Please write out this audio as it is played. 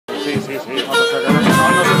Sí, sí, sí.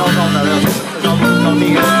 No, pues, no,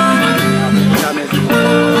 Miguel.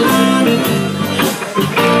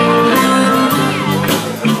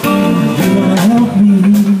 Help me.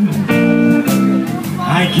 I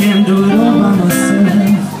can't do it all by myself.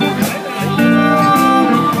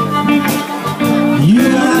 You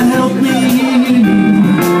gotta help me.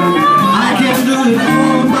 I can't do it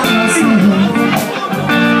all by myself.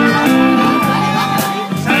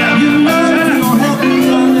 You know if you don't help me,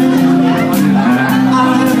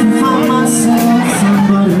 I'll have to find myself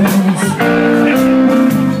somebody else.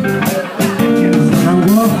 Now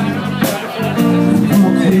walk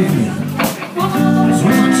with me. So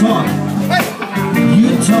when I talk, you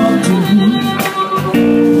talk to me.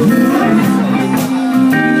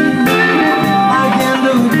 I can't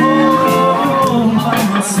do it all by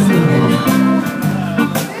myself.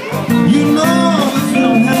 You know if you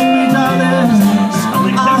don't help me, darling,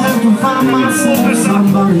 I'll have to find myself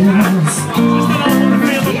somebody else.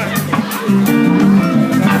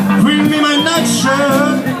 Bring me my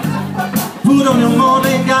nightshirt, put on your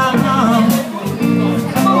morning gown.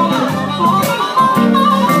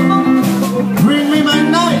 Bring me my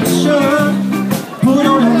nightshirt, put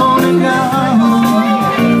on your morning gown.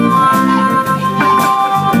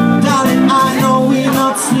 Darling, I know we're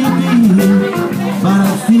not sleeping, but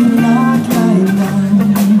I feel like lying down.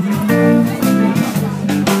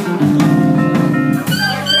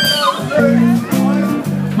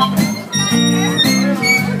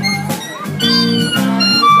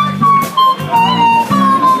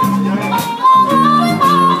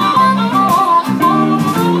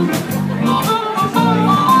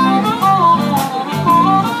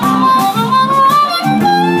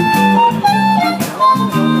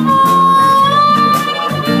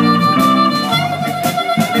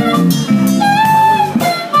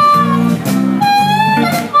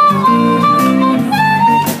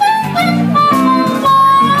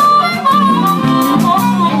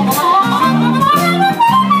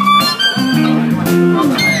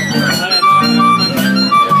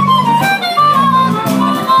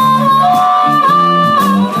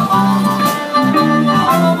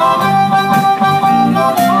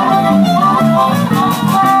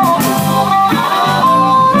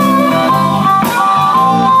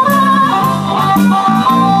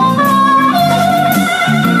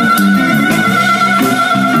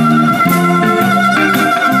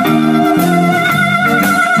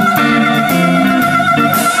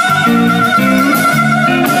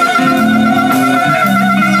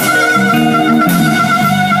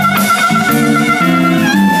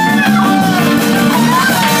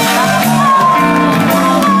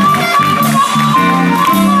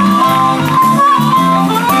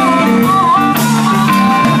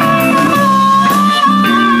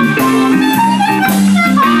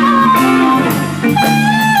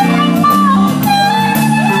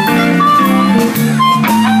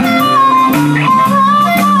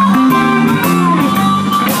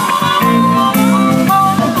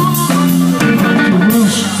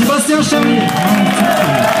 Sebastien Charlier.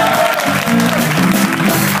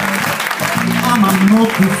 I'm an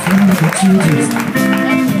open friend, but you just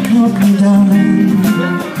help me, darling.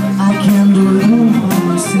 I can't do it all by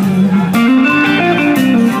myself.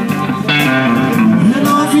 You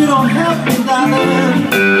know if you don't help me, darling,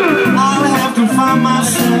 I'll have to find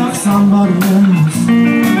myself somebody else.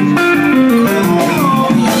 Oh,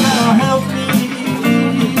 you gotta help me.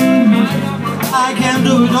 I can't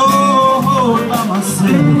do it all by myself.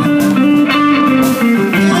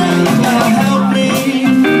 Yeah, you gotta help me.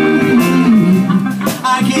 I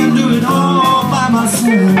can't do it all by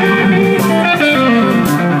myself.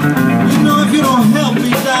 You know if you don't help me,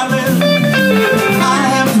 darling, I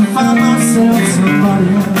have to find myself somebody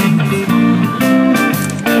else.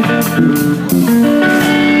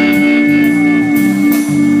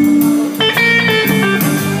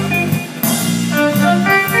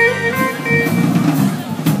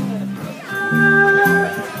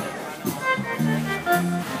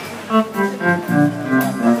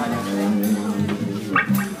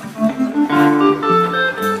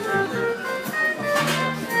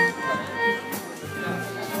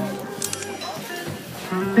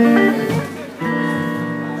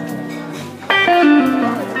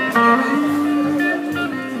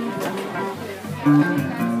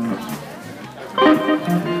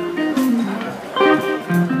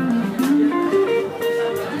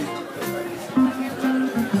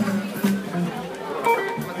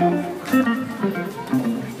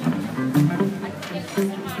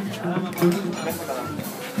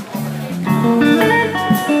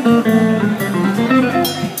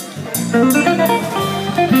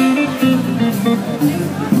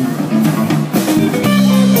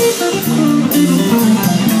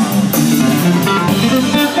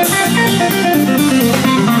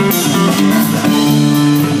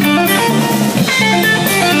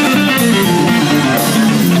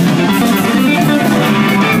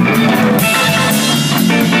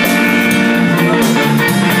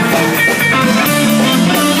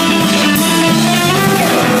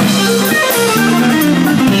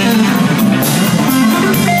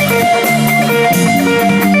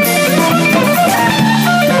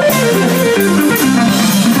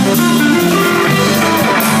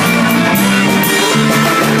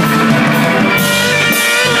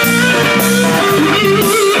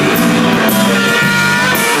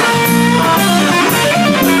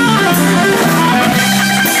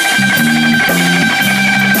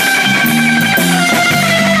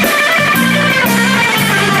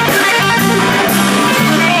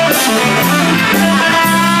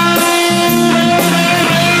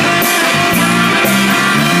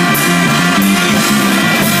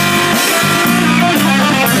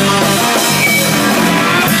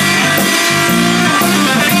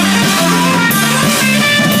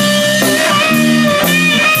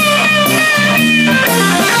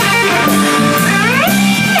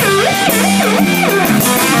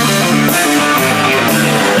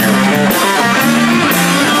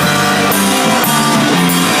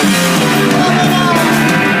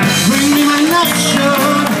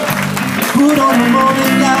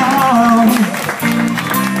 morning gown.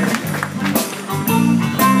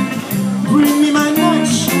 Bring me my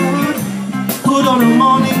nightshirt, put on a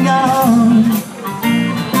morning gown.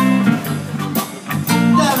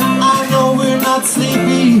 Darling, I know we're not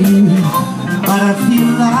sleepy.